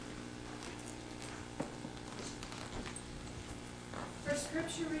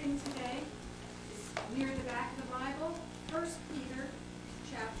scripture reading today is near the back of the Bible, 1 Peter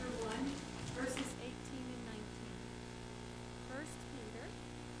chapter 1, verses 18 and 19. 1 Peter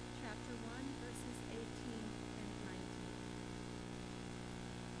chapter 1, verses 18 and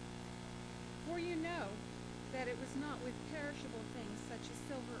 19. For you know that it was not with perishable things such as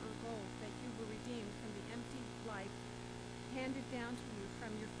silver or gold that you were redeemed from the empty life handed down to you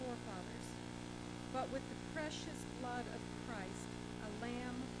from your forefathers, but with the precious blood of Christ, a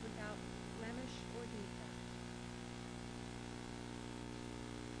lamb without blemish or defect.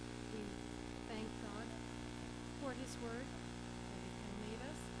 We thank God for His Word, that He can lead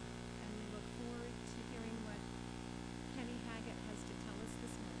us, and we look forward to hearing what Kenny Haggett has to tell us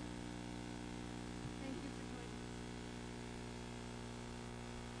this morning. Thank you for joining us.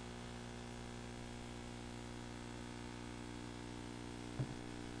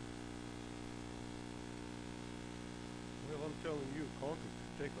 Well, I'm telling you, Concord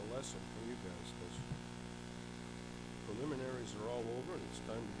could take a lesson from you guys, because preliminaries are all over and it's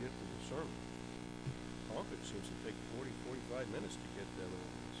time to get to the sermon. Concord seems to take 40, 45 minutes to get them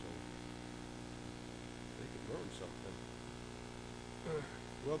over, so they could learn something.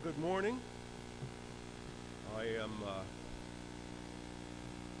 Well, good morning. I am,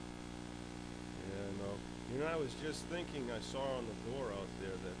 I was just thinking, I saw on the door out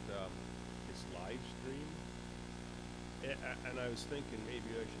there that it's live stream. And I was thinking maybe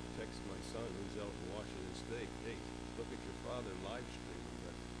I should text my son who's out in Washington State, hey, look at your father live streaming.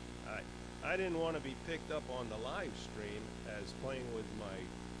 But I didn't want to be picked up on the live stream as playing with my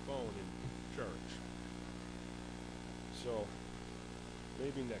phone in church. So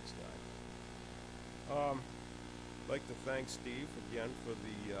maybe next time. I'd like to thank Steve again for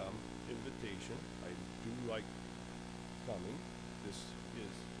the invitation. I do like coming. This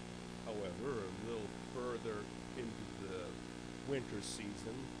is, however, a little further into the winter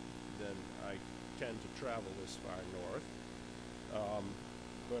season than I tend to travel this far north.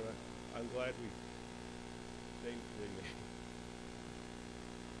 But I'm glad they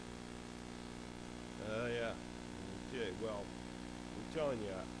yeah. Okay, well, I'm telling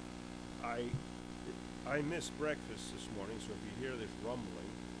you, I missed breakfast this morning, so if you hear this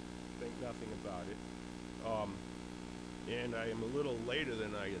rumbling, think nothing about it. And I am a little later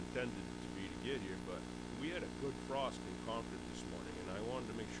than I intended to be to get here, but we had a good frost in Concord this morning, and I wanted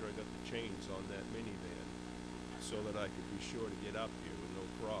to make sure I got the chains on that minivan so that I could be sure to get up here with no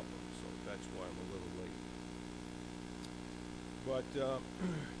problem. So that's why I'm a little late. But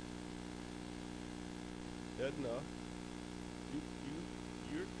Edna,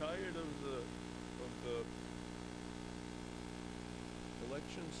 you're tired of the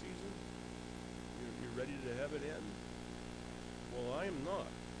election season? You're ready to have it end? Well, I am not.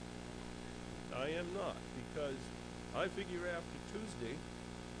 I am not, because I figure after Tuesday,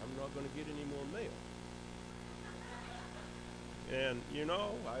 I'm not going to get any more mail. And,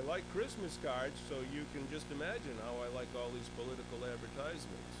 I like Christmas cards, so you can just imagine how I like all these political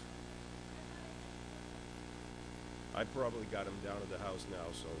advertisements. I probably got them down at the house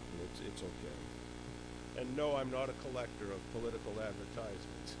now, so it's okay. And no, I'm not a collector of political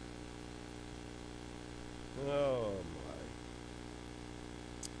advertisements. Oh, my.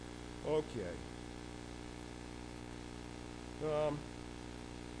 Okay.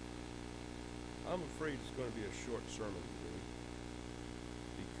 I'm afraid it's going to be a short sermon today,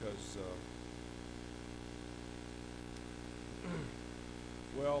 because,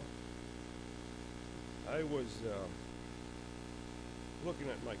 well, I was looking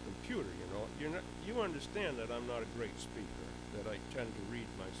at my computer, you understand that I'm not a great speaker, that I tend to read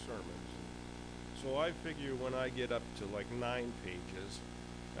my sermons. So I figure when I get up to like 9 pages,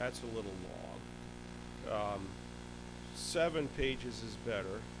 that's a little long. 7 pages is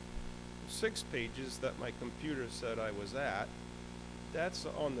better. 6 pages that my computer said I was at, that's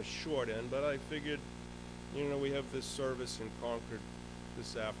on the short end, but I figured, we have this service in Concord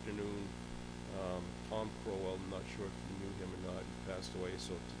this afternoon. Tom Crowell, I'm not sure if you knew him or not, he passed away,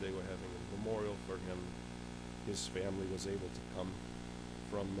 so today we're having a memorial for him. His family was able to come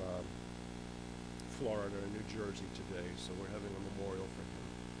from Florida and New Jersey today, so we're having a memorial for him.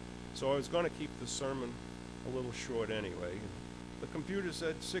 So I was going to keep the sermon a little short anyway. The computer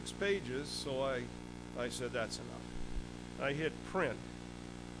said 6 pages, so I said that's enough. I hit print,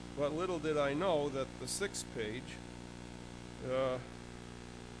 but little did I know that the 6th page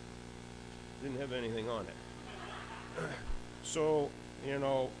didn't have anything on it. So,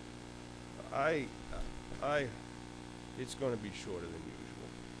 it's going to be shorter than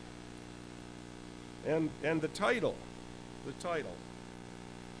usual. And the title.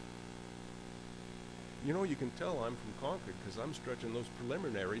 You know, you can tell I'm from Concord because I'm stretching those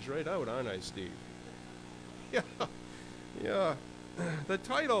preliminaries right out, aren't I, Steve? Yeah, yeah. The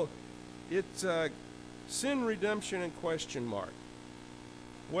title, it's Sin, Redemption, and Question Mark.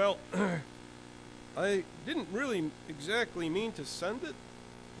 Well, I didn't really exactly mean to send it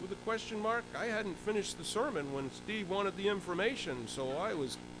with a question mark. I hadn't finished the sermon when Steve wanted the information, so I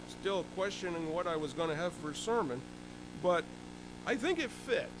was still questioning what I was going to have for a sermon. But I think it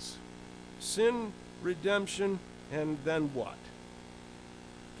fits. Sin, redemption, and then what?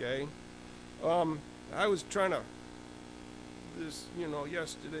 Okay? I was trying to,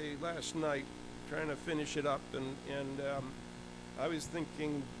 last night, trying to finish it up, and I was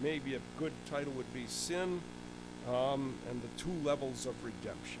thinking maybe a good title would be Sin and the Two Levels of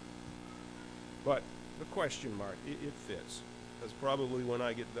Redemption. But the question mark, it fits. Because probably when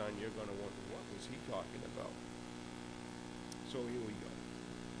I get done, you're going to wonder, what was he talking about? So here we go.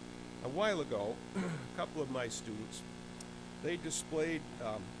 A while ago, a couple of my students, they displayed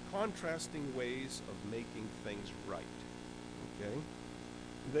contrasting ways of making things right. Okay?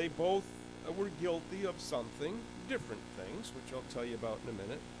 They both were guilty of something, different things, which I'll tell you about in a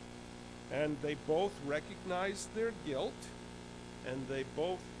minute. And they both recognized their guilt, and they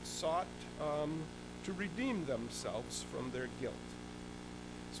both sought to redeem themselves from their guilt.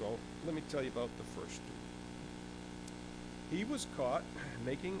 So let me tell you about the first two. He was caught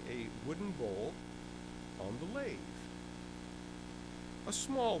making a wooden bowl on the lathe. A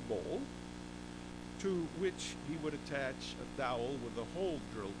small bowl to which he would attach a dowel with a hole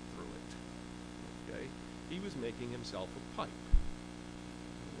drilled through it. Okay? He was making himself a pipe.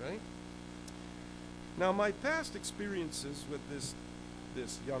 Right? Now, my past experiences with this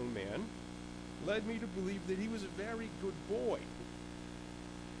young man led me to believe that he was a very good boy.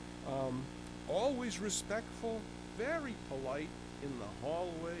 Always respectful, very polite in the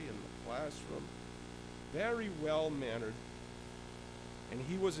hallway, in the classroom, very well-mannered, and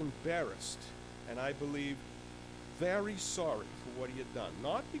he was embarrassed, and I believe very sorry for what he had done.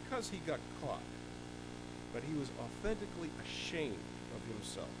 Not because he got caught, but he was authentically ashamed of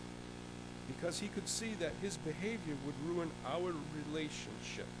himself, because he could see that his behavior would ruin our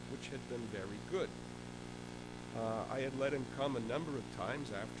relationship, which had been very good. I had let him come a number of times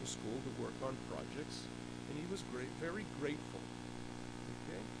after school to work on projects, and he was very grateful.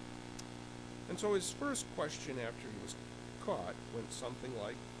 Okay? And so his first question after he was caught went something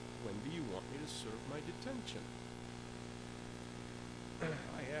like, "When do you want me to serve my detention?"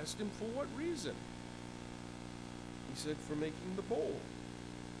 I asked him for what reason. He said, "For making the bowl."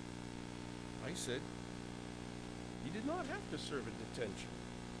 I said, "You did not have to serve a detention."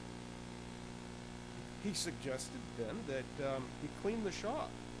 He suggested then that he clean the shop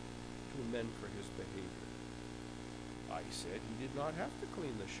to amend for his behavior. I said he did not have to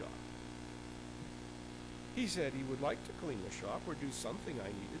clean the shop. He said he would like to clean the shop or do something I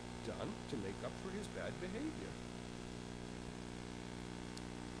needed done to make up for his bad behavior.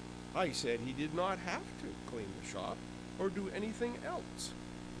 I said he did not have to clean the shop or do anything else.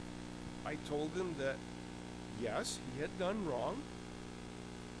 I told him that, yes, he had done wrong,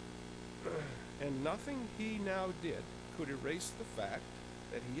 and nothing he now did could erase the fact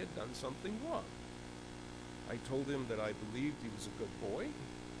that he had done something wrong. I told him that I believed he was a good boy,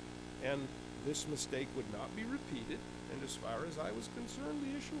 and this mistake would not be repeated, and as far as I was concerned,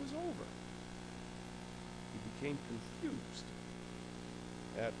 the issue was over. He became confused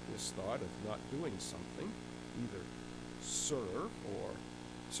at this thought of not doing something, either serve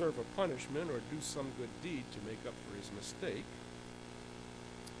a punishment or do some good deed to make up for his mistake.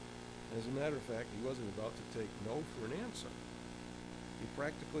 As a matter of fact, he wasn't about to take no for an answer. He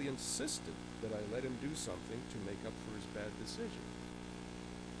practically insisted that I let him do something to make up for his bad decision.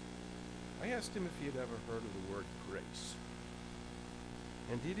 I asked him if he had ever heard of the word grace.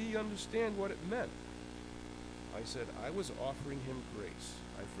 And did he understand what it meant? I said I was offering him grace.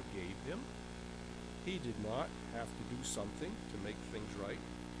 I forgave him. He did not have to do something to make things right,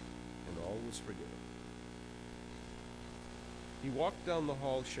 and all was forgiven. He walked down the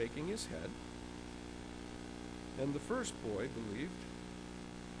hall shaking his head, and the first boy believed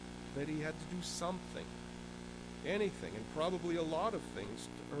that he had to do something, anything, and probably a lot of things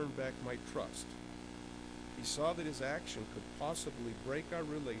to earn back my trust. He saw that his action could possibly break our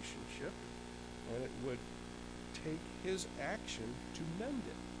relationship, and it would take his action to mend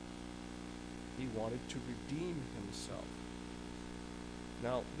it. He wanted to redeem himself.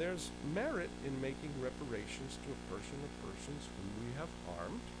 Now, there's merit in making reparations to a person or persons whom we have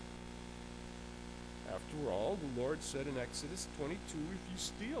harmed. After all, the Lord said in Exodus 22, if you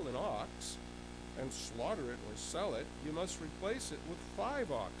steal an ox and slaughter it or sell it, you must replace it with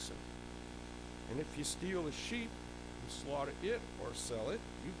 5 oxen. And if you steal a sheep and slaughter it or sell it,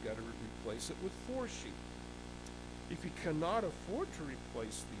 you've got to replace it with 4 sheep. If you cannot afford to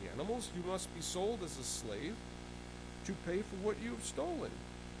replace the animals, you must be sold as a slave to pay for what you have stolen.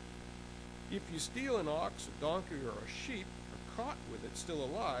 If you steal an ox, a donkey, or a sheep, or caught with it still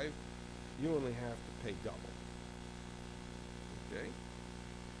alive, you only have to pay double. Okay?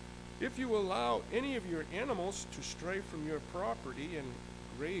 If you allow any of your animals to stray from your property and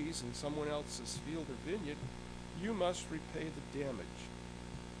graze in someone else's field or vineyard, you must repay the damage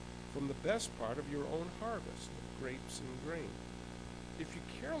from the best part of your own harvest of grapes and grain. If you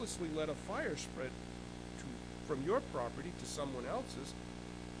carelessly let a fire spread from your property to someone else's,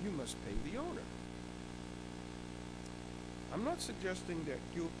 you must pay the owner. I'm not suggesting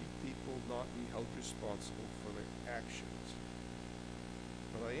that guilty people not be held responsible for their actions,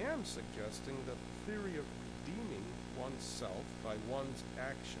 but I am suggesting that the theory of redeeming oneself by one's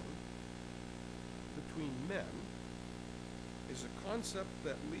action between men is a concept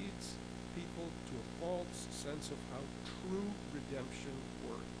that leads people to a false sense of how true redemption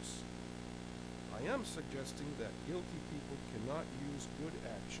works. I am suggesting that guilty people cannot use good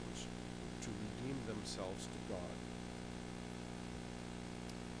actions to redeem themselves to God.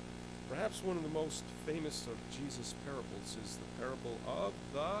 Perhaps one of the most famous of Jesus' parables is the parable of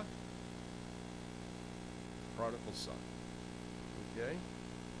the prodigal son. Okay?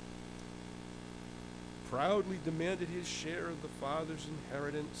 Proudly demanded his share of the father's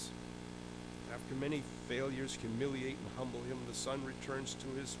inheritance. After many failures humiliate and humble him, the son returns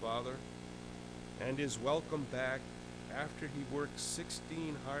to his father and is welcomed back after he worked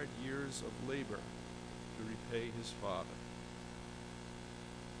 16 hard years of labor to repay his father.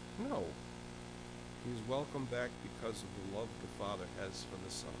 No, he is welcomed back because of the love the father has for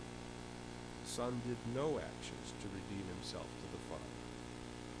the son. The son did no actions to redeem himself to the father.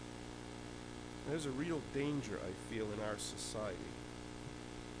 There's a real danger, I feel, in our society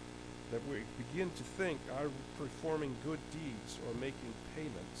that we begin to think our performing good deeds or making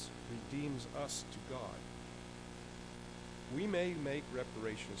payments redeems us to God. We may make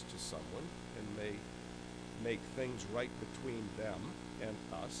reparations to someone and may make things right between them and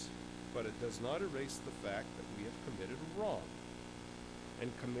us, but it does not erase the fact that we have committed a wrong.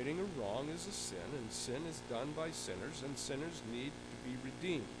 And committing a wrong is a sin, and sin is done by sinners, and sinners need to be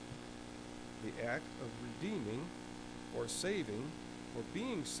redeemed. The act of redeeming or saving or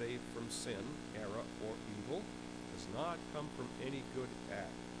being saved from sin, error, or evil does not come from any good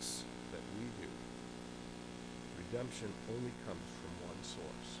acts that we do. Redemption only comes from one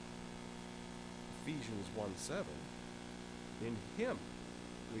source. Ephesians 1:7, in him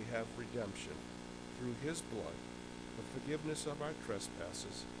we have redemption through his blood, the forgiveness of our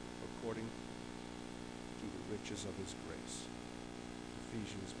trespasses according to the riches of his grace.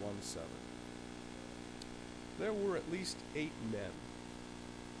 Ephesians 1:7. There were at least 8 men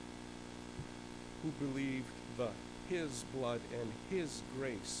who believed his blood and his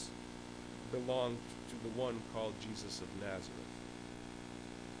grace belonged to the one called Jesus of Nazareth.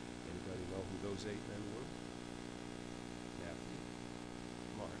 Anybody know who those 8 men were? Matthew,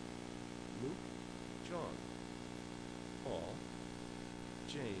 Mark, Luke, John, Paul,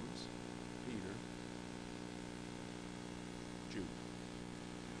 James, Peter, Jude,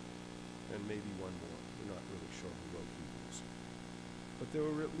 and maybe one more. We're not really sure who wrote Hebrews. But there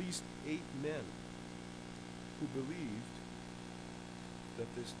were at least 8 men who believed that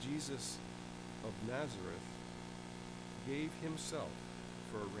this Jesus of Nazareth gave himself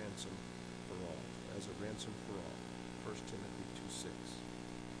for a ransom for all, as a ransom for all, 1 Timothy 2:6,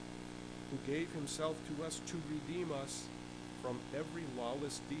 who gave himself to us to redeem us from every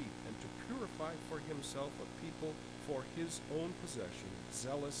lawless deed and to purify for himself a people for his own possession,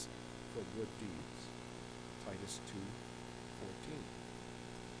 zealous for good deeds. Titus 2:14.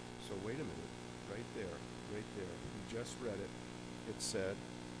 So wait a minute, right there, we just read it. It said,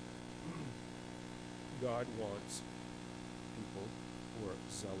 God wants people who are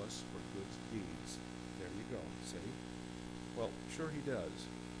zealous for good deeds. There you go, see? Well, sure he does,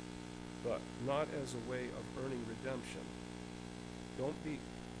 but not as a way of earning redemption. Don't be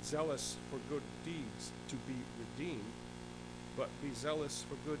zealous for good deeds to be redeemed, but be zealous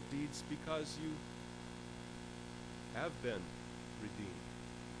for good deeds because you have been redeemed.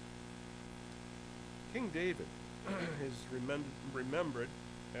 King David is remembered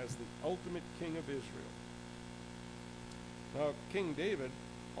as the ultimate king of Israel. Now, King David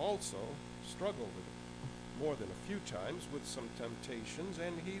also struggled with it more than a few times with some temptations,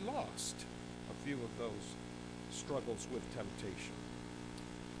 and he lost a few of those struggles with temptation.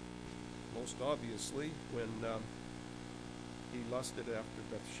 Most obviously, when he lusted after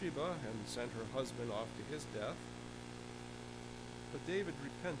Bathsheba and sent her husband off to his death. But David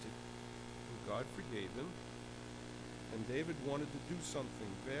repented, and God forgave him, and David wanted to do something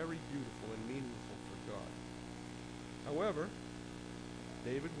very beautiful and meaningful for God. However,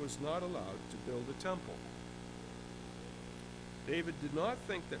 David was not allowed to build a temple. David did not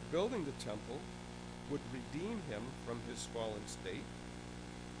think that building the temple would redeem him from his fallen state.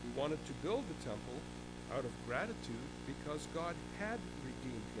 He wanted to build the temple out of gratitude because God had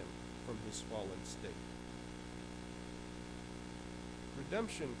redeemed him from his fallen state.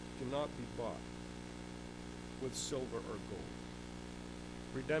 Redemption cannot be bought with silver or gold.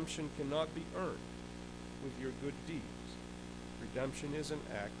 Redemption cannot be earned with your good deeds. Redemption is an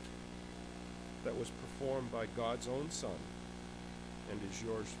act that was performed by God's own Son and is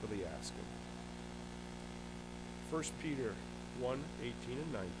yours for the asking. 1 Peter 1:18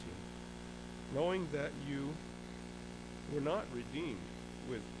 and 19. Knowing that you were not redeemed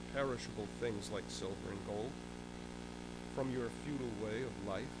with perishable things like silver and gold from your futile way of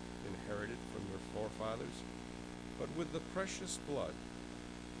life inherited from your forefathers, but with the precious blood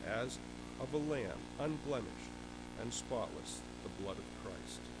as of a lamb, unblemished and spotless, the blood of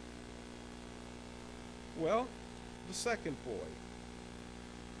Christ. Well, the second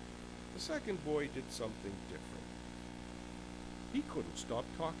boy did something different. He couldn't stop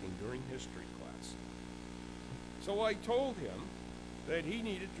talking during history class. So I told him that he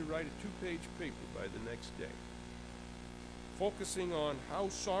needed to write a 2-page paper by the next day, focusing on how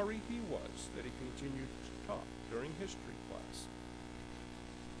sorry he was that he continued to talk during history class.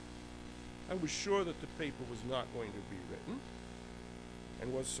 I was sure that the paper was not going to be written,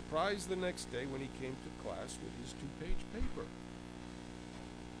 and was surprised the next day when he came to class with his 2-page paper.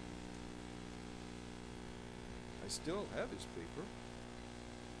 I still have his paper.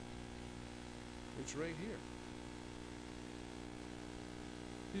 It's right here.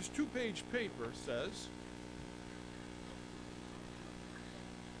 His 2-page paper says,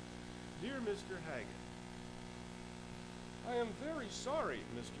 "Dear Mr. Haggett, I am very sorry,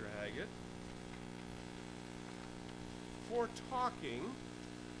 Mr. Haggett, for talking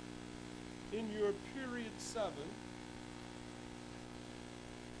in your period 7.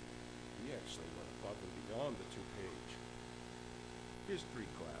 He actually went above and beyond the 2-page history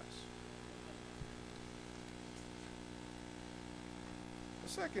class. The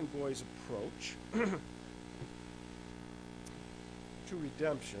second boy's approach to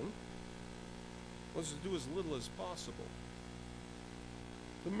redemption was to do as little as possible,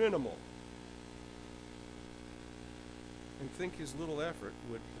 the minimal, and think his little effort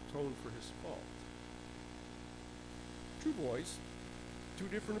would atone for his fault. Two boys, two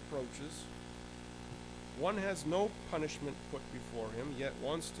different approaches. One has no punishment put before him, yet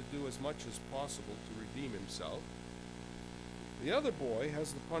wants to do as much as possible to redeem himself. The other boy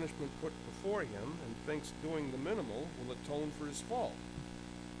has the punishment put before him and thinks doing the minimal will atone for his fault.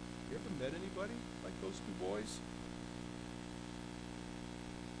 You ever met anybody like those two boys?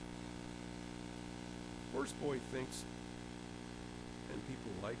 First boy thinks, and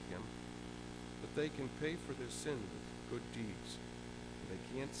people like him, that they can pay for their sin with good deeds.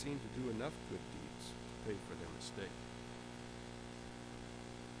 They can't seem to do enough good deeds to pay for their mistake.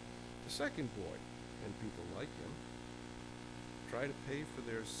 The second boy, and people like him, try to pay for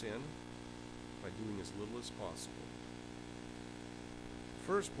their sin by doing as little as possible. The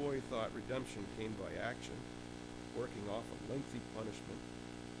first boy thought redemption came by action, working off a lengthy punishment,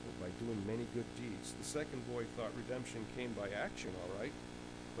 or by doing many good deeds. The second boy thought redemption came by action, all right,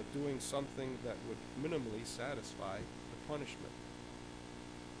 but doing something that would minimally satisfy the punishment.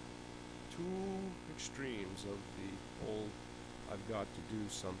 Two extremes of the old "I've got to do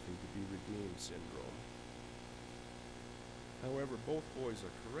something to be redeemed" syndrome. However, both boys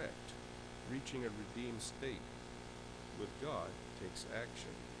are correct. Reaching a redeemed state with God takes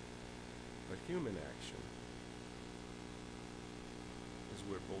action, but human action is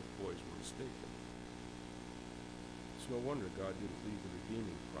where both boys were mistaken. It's no wonder God didn't leave the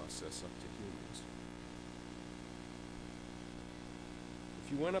redeeming process up to humans.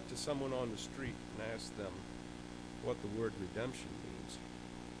 If you went up to someone on the street and asked them what the word redemption means,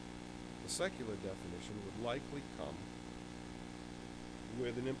 the secular definition would likely come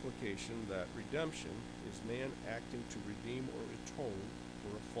with an implication that redemption is man acting to redeem or atone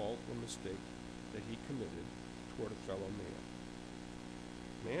for a fault or mistake that he committed toward a fellow man.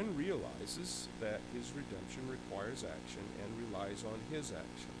 Man realizes that his redemption requires action and relies on his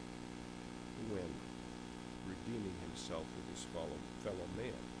action when redeeming himself with his fellow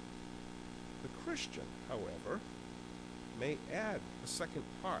man. The Christian, however, may add a second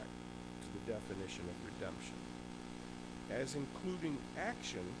part to the definition of redemption, as including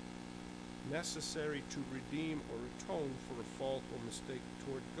action necessary to redeem or atone for a fault or mistake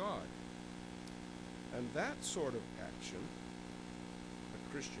toward God. And that sort of action,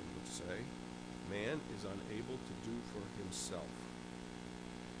 a Christian would say, man is unable to do for himself.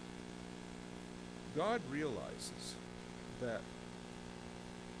 God realizes that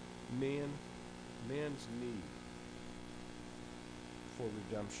man's need for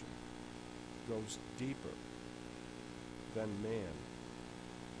redemption goes deeper than man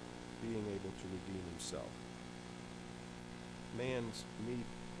being able to redeem himself. Man's need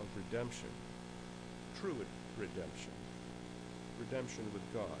of redemption, true redemption, redemption with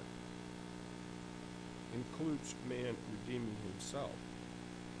God, includes man redeeming himself.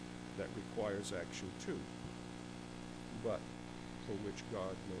 That requires action too, but for which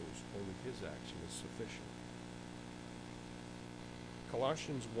God knows only his action is sufficient.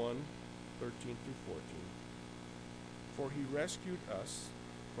 Colossians 1:13 through 14. For he rescued us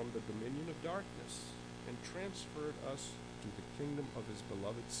from the dominion of darkness and transferred us to the kingdom of his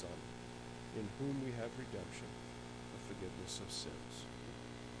beloved Son, in whom we have redemption, the forgiveness of sins.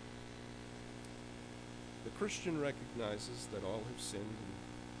 The Christian recognizes that all have sinned and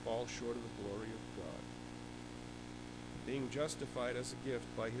fall short of the glory of God, being justified as a gift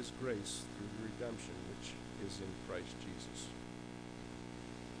by his grace through the redemption which is in Christ Jesus.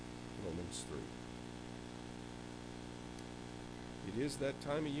 Romans 3. It is that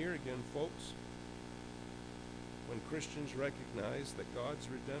time of year again, folks, when Christians recognize that God's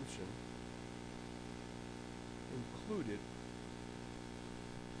redemption included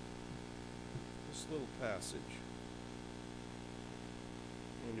this little passage.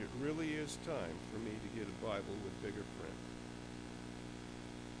 And it really is time for me to get a Bible with bigger print.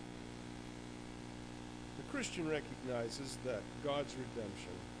 The Christian recognizes that God's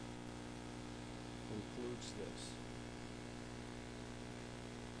redemption includes this.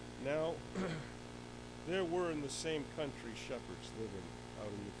 Now, there were in the same country shepherds living out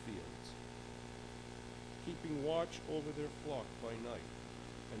in the fields, keeping watch over their flock by night.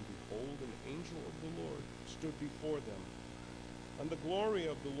 And behold, an angel of the Lord stood before them, and the glory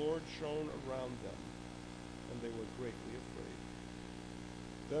of the Lord shone around them, and they were greatly afraid.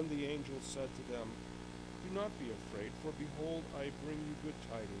 Then the angel said to them, Do not be afraid, for behold, I bring you good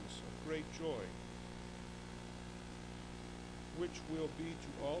tidings of great joy, which will be to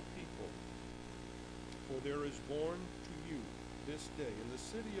all people. For there is born to you this day in the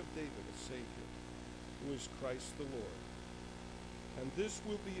city of David a Savior, who is Christ the Lord. And this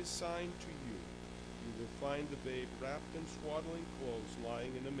will be a sign to you. You will find the babe wrapped in swaddling clothes,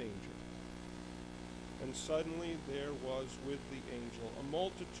 lying in a manger. And suddenly there was with the angel a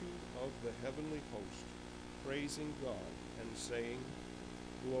multitude of the heavenly host, praising God and saying,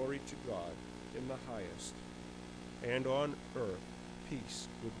 Glory to God in the highest, and on earth peace,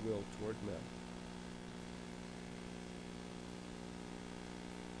 goodwill toward men.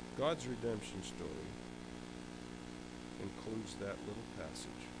 God's redemption story includes that little passage.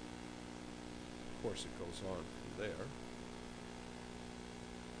 Of course, it goes on from there.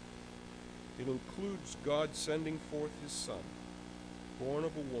 It includes God sending forth his Son, born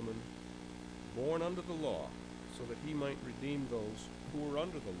of a woman, born under the law, so that he might redeem those who were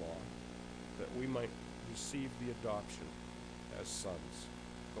under the law, that we might receive the adoption as sons.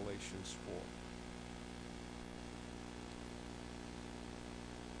 Galatians 4.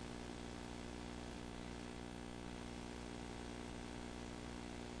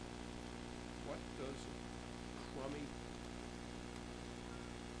 What does a crummy,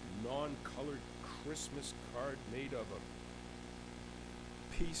 non-colored Christmas card made of a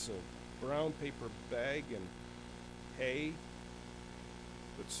piece of brown paper bag and hay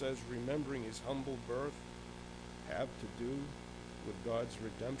that says remembering his humble birth have to do with God's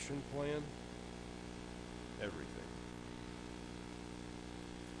redemption plan? Everything.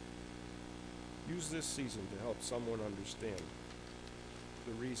 Use this season to help someone understand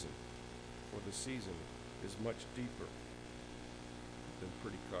the reason for the season is much deeper than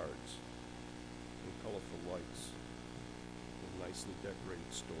pretty cards and colorful lights and nicely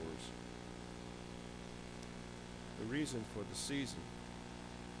decorated stores. The reason for the season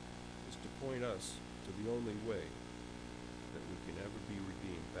is to point us to the only way that we can ever be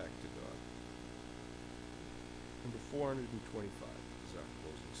redeemed back to God. Number 425 is our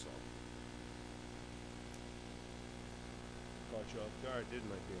closing song. Caught you off guard, didn't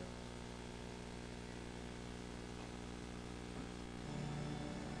I, dear?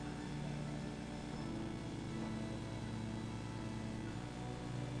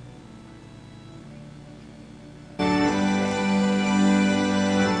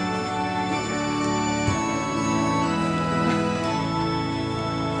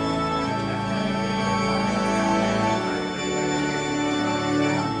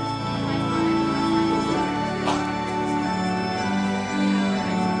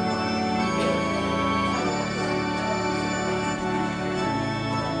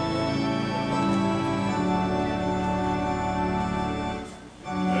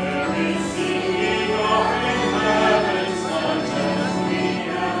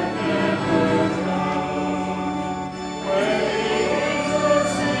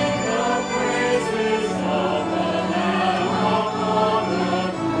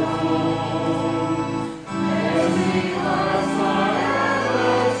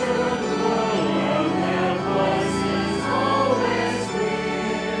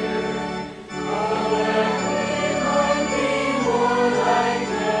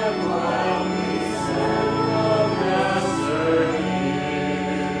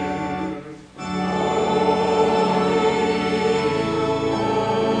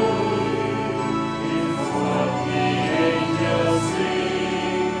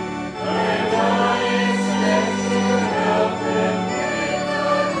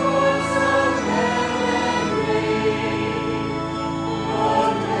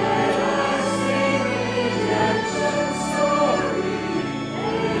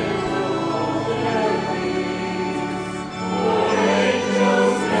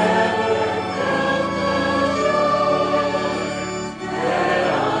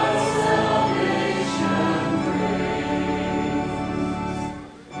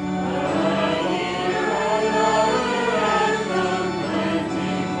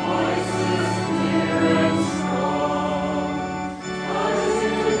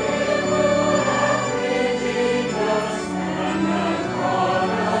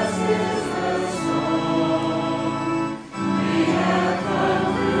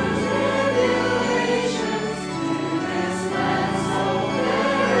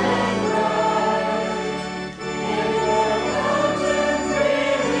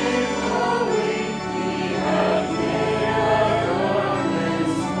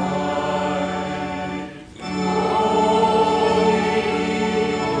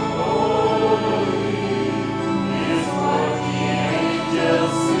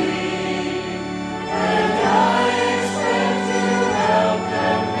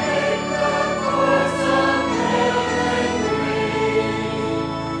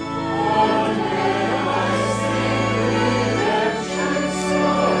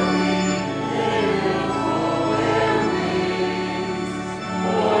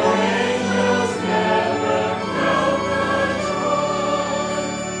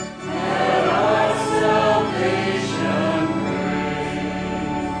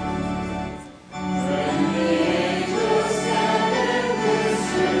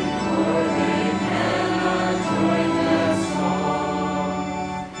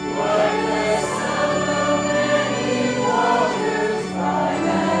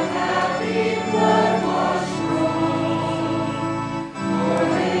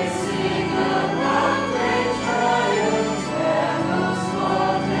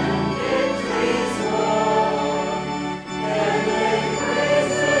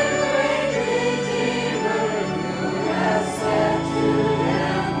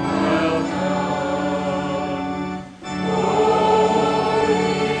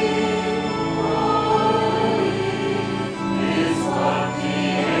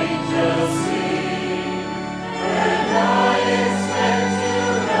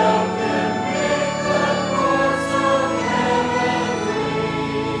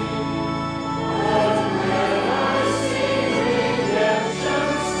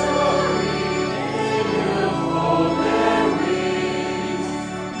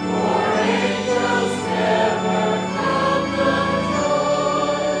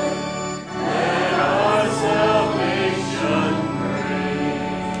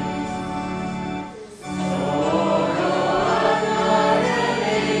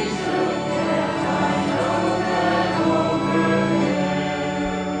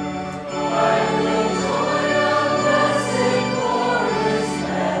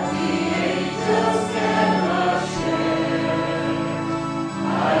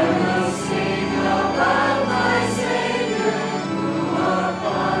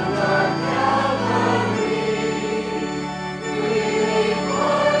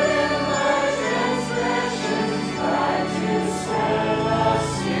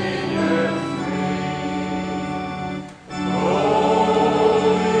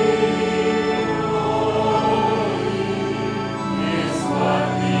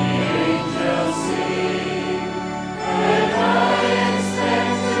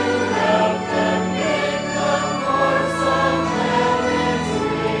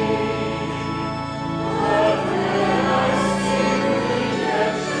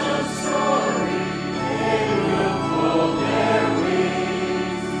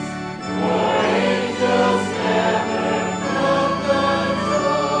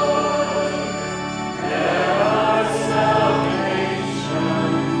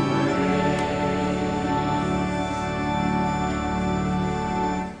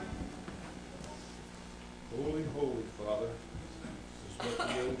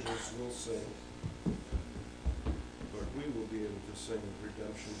 angels will sing, but we will be able to sing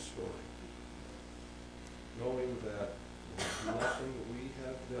redemption story, knowing that there's nothing we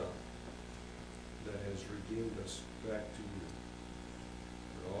have done that has redeemed us back to you.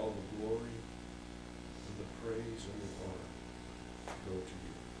 But all the glory and the praise and the honor go to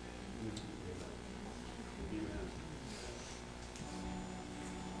you. Amen. Amen.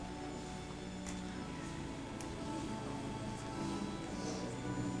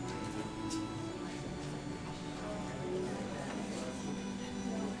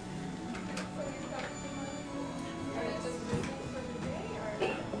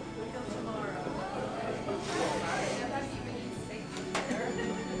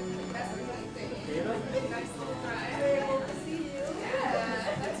 Nice little